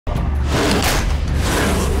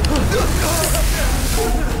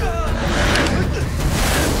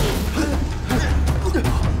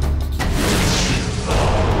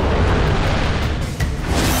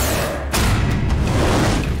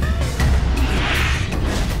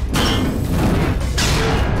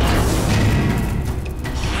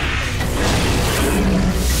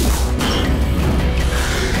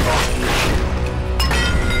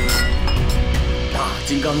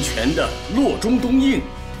拳的洛中东应，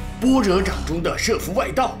般若掌中的摄伏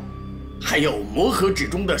外道，还有摩诃指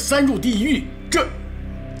中的三入地狱，这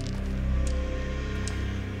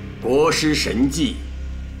国师神技，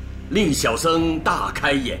令小僧大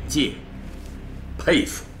开眼界，佩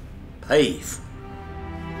服佩服。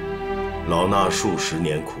老衲数十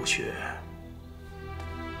年苦学，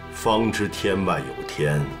方知天外有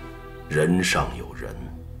天，人上有人。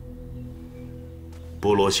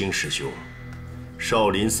波罗星师兄，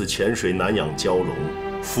少林寺浅水难养蛟龙，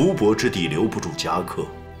伏伯之地留不住侠客，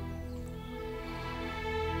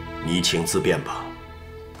你请自便吧。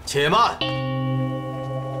且慢，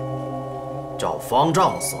照方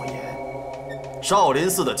丈所言，少林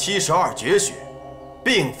寺的72绝学，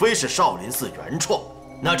并非是少林寺原创，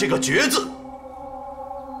那这个“绝”字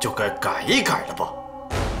就该改一改了吧？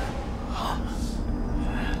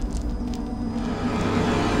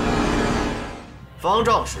方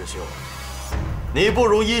丈师兄，你不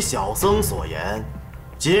如依小僧所言，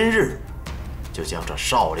今日就将这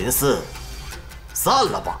少林寺散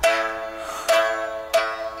了吧。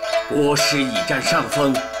国师已占上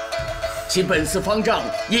风，其本寺方丈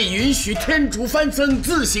也允许天竺番僧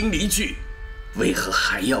自行离去，为何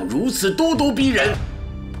还要如此咄咄逼人，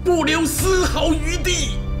不留丝毫余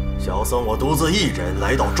地？小僧我独自一人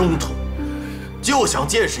来到中土，就想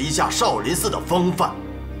见识一下少林寺的风范。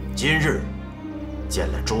今日见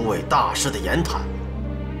了诸位大师的言谈，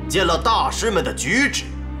见了大师们的举止，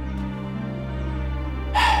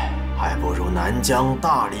还不如南疆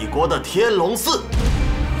大理国的天龙寺。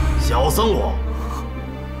小僧我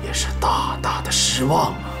也是大大的失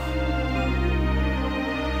望啊！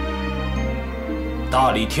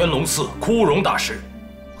大理天龙寺枯荣大师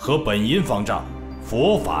和本因方丈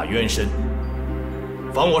佛法渊深，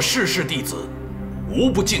凡我世弟子无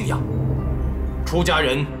不敬仰。出家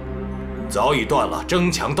人早已断了争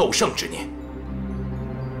强斗胜之念。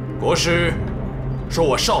国师说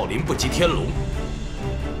我少林不及天龙，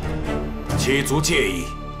岂足介意？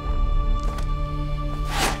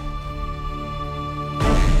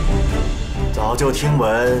早就听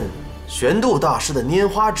闻玄度大师的拈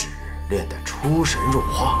花指练得出神入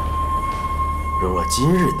化，若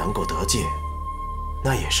今日能够得戒，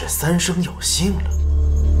那也是三生有幸了。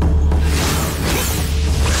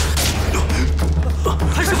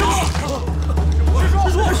太师傅！师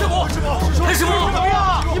傅！师傅！太师傅！怎么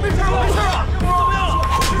样？你没事吧？没事吧？怎么样了？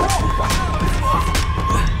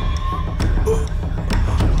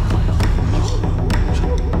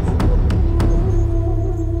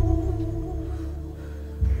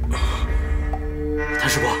太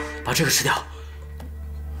师伯，把这个吃掉。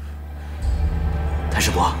太师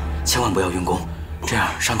伯，千万不要运功，这样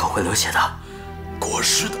伤口会流血的。国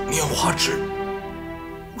师的拈花指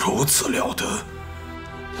如此了得，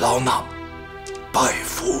老衲拜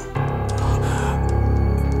服。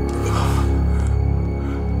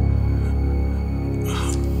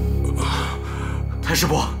太师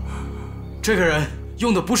伯，这个人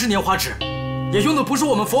用的不是拈花指，也用的不是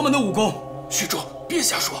我们佛门的武功。虚竹，别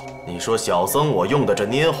瞎说。你说小僧我用的这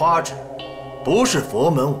拈花指，不是佛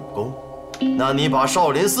门武功，那你把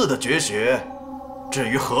少林寺的绝学置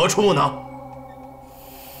于何处呢？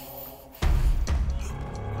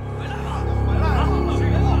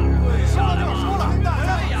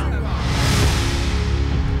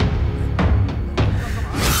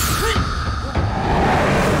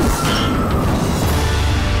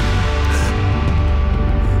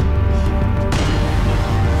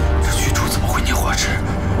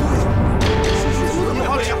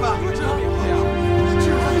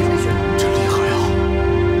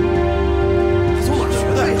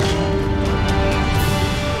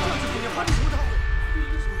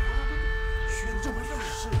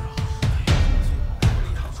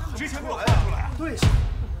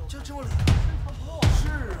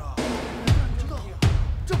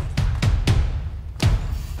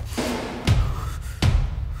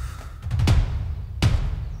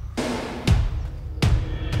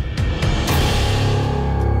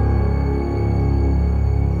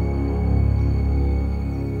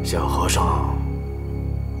小和尚，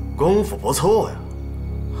功夫不错呀。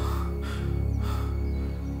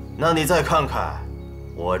那你再看看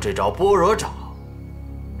我这招般若掌，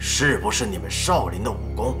是不是你们少林的武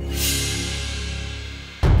功？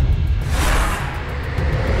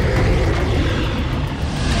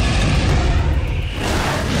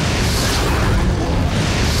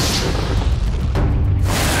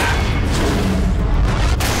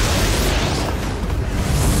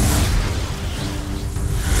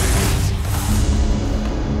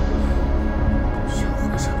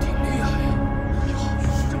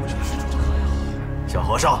小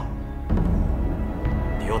和尚，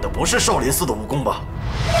你用的不是少林寺的武功吧？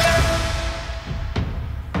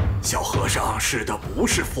小和尚施的不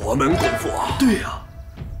是佛门功夫啊！对呀，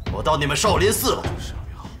我到你们少林寺来，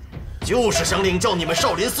就是想领教你们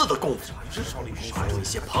少林寺的功夫，还有一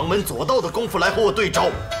些旁门左道的功夫来和我对招。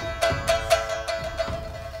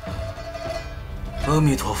阿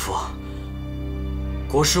弥陀佛，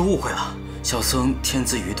国师误会了，小僧天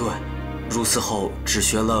资愚钝，入寺后只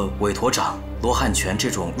学了韦陀掌、罗汉拳这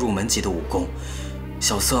种入门级的武功，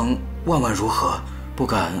小僧万万如何，不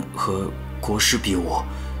敢和国师比武，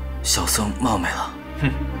小僧冒昧了。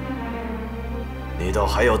哼，你倒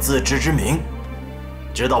还有自知之明，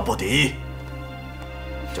知道不敌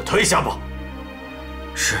就退下吧。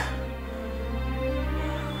是。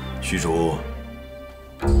虚竹，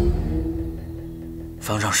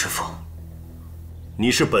方丈师父，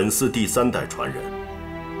你是本寺第3代传人，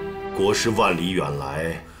国师万里远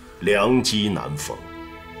来，良机难逢，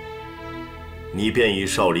你便以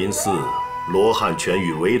少林寺罗汉拳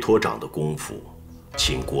与韦陀掌的功夫，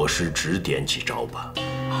请国师指点几招吧。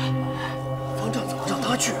方丈怎么让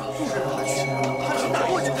他去啊？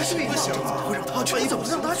他是一个小子，怎么会让他去？你怎么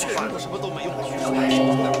让他去？什么都没用。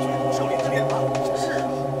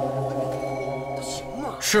行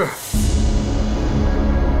吗？是。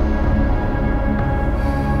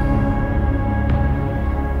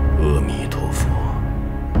阿弥陀佛。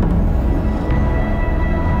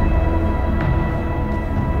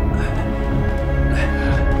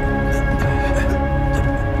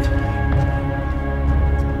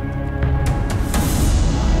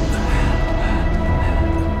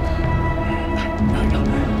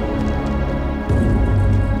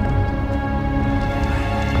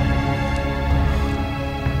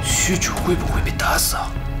虚竹会不会被打死啊？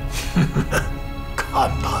看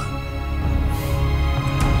吧。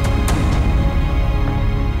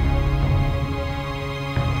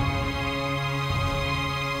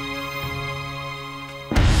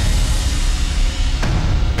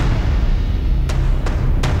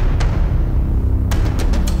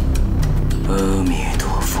阿弥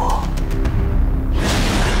陀佛。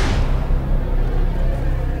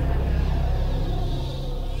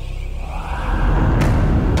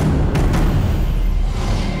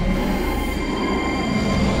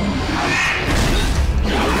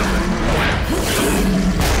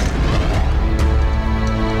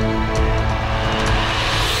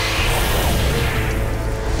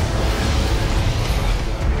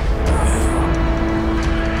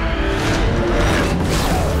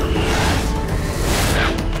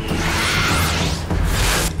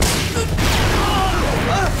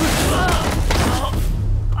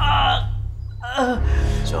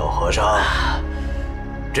小和尚，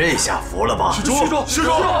这下服了吧？施主，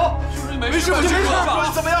没事吧？你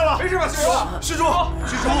怎么样了？没事吧？施主，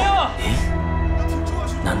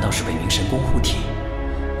难道是被明神功护体？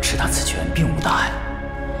持他此拳并无大碍。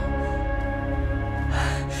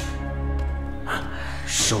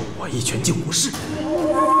受我一拳竟无事。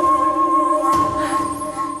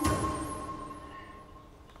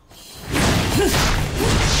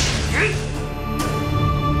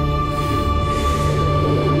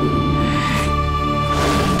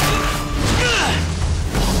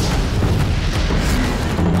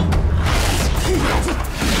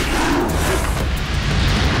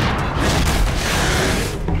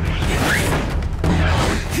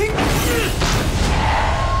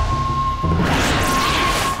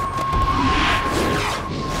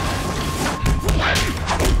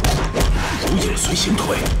随行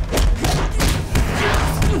腿。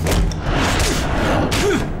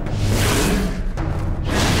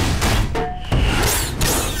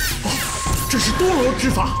这是多罗之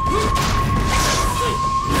法。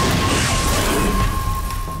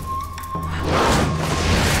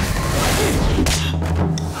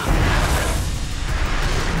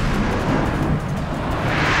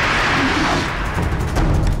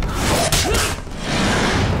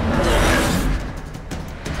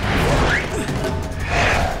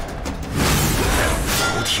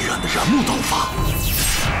燃木刀法，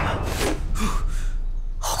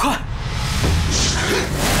好快！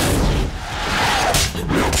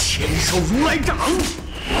千手如来掌，果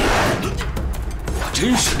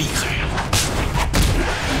真是厉害呀！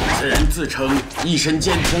此人自称一身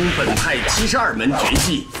兼通本派72门绝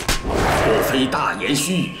技，莫非大言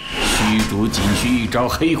虚语？虚竹仅需一招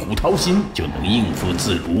黑虎掏心就能应付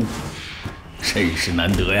自如，甚是难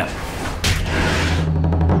得呀！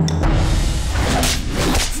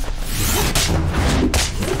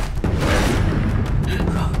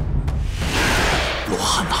罗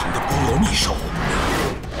汉堂的菠萝蜜手，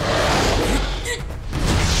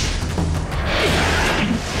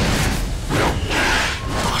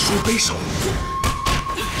大水背手，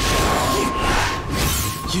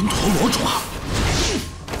银陀罗爪，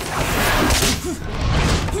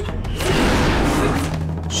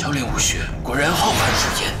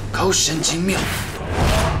高深精妙，